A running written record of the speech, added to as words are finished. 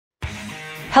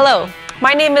Hello,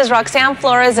 my name is Roxanne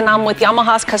Flores and I'm with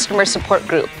Yamaha's Customer Support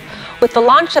Group. With the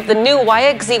launch of the new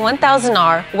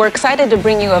YXZ1000R, we're excited to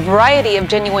bring you a variety of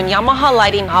genuine Yamaha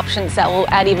lighting options that will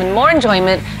add even more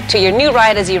enjoyment to your new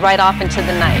ride as you ride off into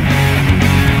the night.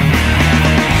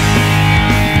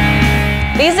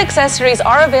 These accessories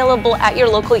are available at your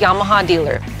local Yamaha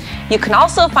dealer. You can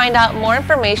also find out more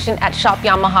information at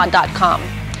shopyamaha.com.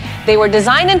 They were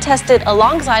designed and tested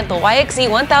alongside the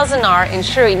YXZ1000R,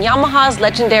 ensuring Yamaha's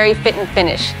legendary fit and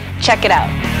finish. Check it out.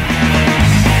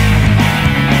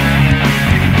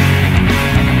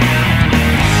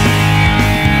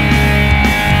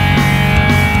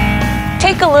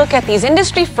 Take a look at these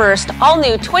industry-first,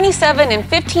 all-new 27 and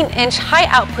 15-inch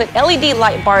high-output LED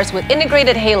light bars with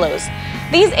integrated halos.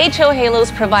 These HO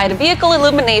halos provide vehicle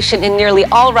illumination in nearly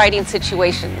all riding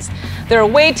situations. There are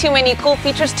way too many cool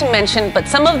features to mention, but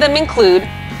some of them include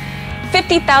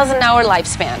 50,000-hour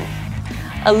lifespan,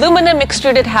 aluminum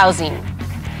extruded housing,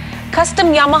 custom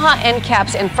Yamaha end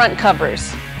caps and front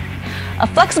covers, a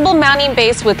flexible mounting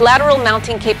base with lateral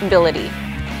mounting capability,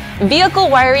 vehicle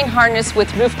wiring harness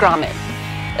with roof grommet,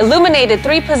 illuminated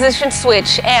 3-position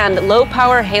switch, and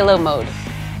low-power halo mode.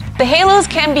 The halos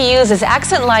can be used as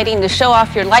accent lighting to show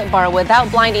off your light bar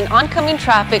without blinding oncoming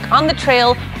traffic on the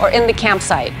trail or in the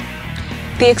campsite.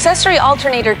 The Accessory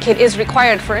Alternator kit is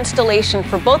required for installation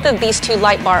for both of these two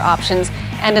light bar options,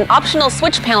 and an optional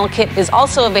switch panel kit is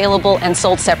also available and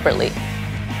sold separately.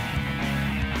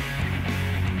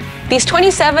 These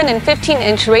 27 and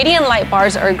 15-inch radiant light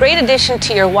bars are a great addition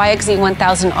to your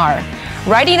YXZ1000R.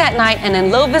 Riding at night and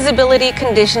in low visibility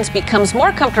conditions becomes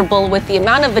more comfortable with the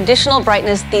amount of additional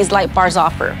brightness these light bars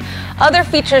offer. Other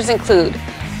features include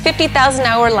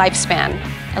 50,000-hour lifespan,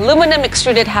 aluminum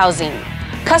extruded housing,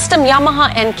 custom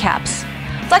Yamaha end caps,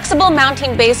 flexible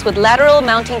mounting base with lateral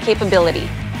mounting capability,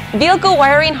 vehicle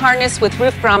wiring harness with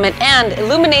roof grommet, and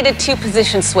illuminated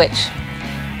 2-position switch.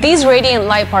 These radiant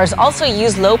light bars also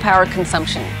use low power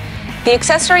consumption. The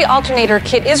Accessory Alternator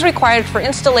kit is required for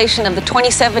installation of the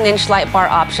 27-inch light bar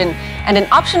option, and an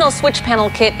optional switch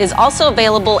panel kit is also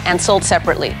available and sold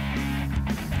separately.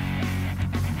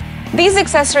 These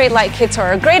accessory light kits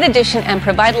are a great addition and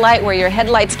provide light where your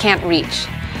headlights can't reach.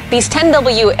 These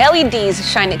 10W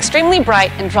LEDs shine extremely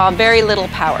bright and draw very little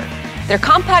power. Their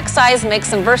compact size makes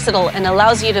them versatile and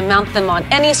allows you to mount them on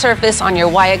any surface on your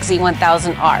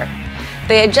YXZ1000R.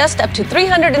 They adjust up to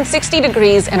 360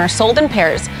 degrees and are sold in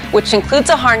pairs, which includes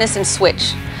a harness and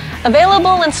switch.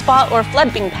 Available in spot or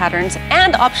flood beam patterns,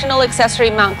 and optional accessory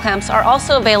mount clamps are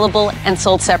also available and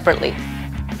sold separately.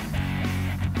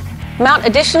 Mount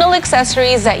additional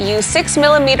accessories that use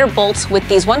 6mm bolts with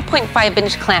these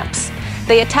 1.5-inch clamps.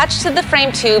 They attach to the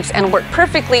frame tubes and work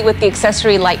perfectly with the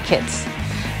accessory light kits.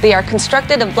 They are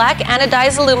constructed of black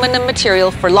anodized aluminum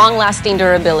material for long-lasting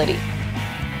durability.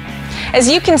 As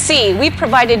you can see, we've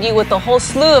provided you with a whole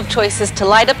slew of choices to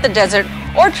light up the desert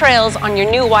or trails on your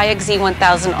new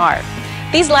YXZ1000R.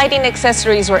 These lighting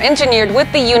accessories were engineered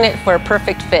with the unit for a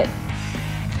perfect fit.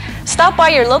 Stop by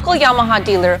your local Yamaha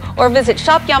dealer or visit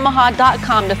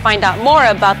shopyamaha.com to find out more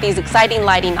about these exciting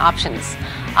lighting options.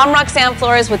 I'm Roxanne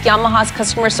Flores with Yamaha's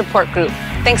Customer Support Group.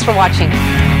 Thanks for watching.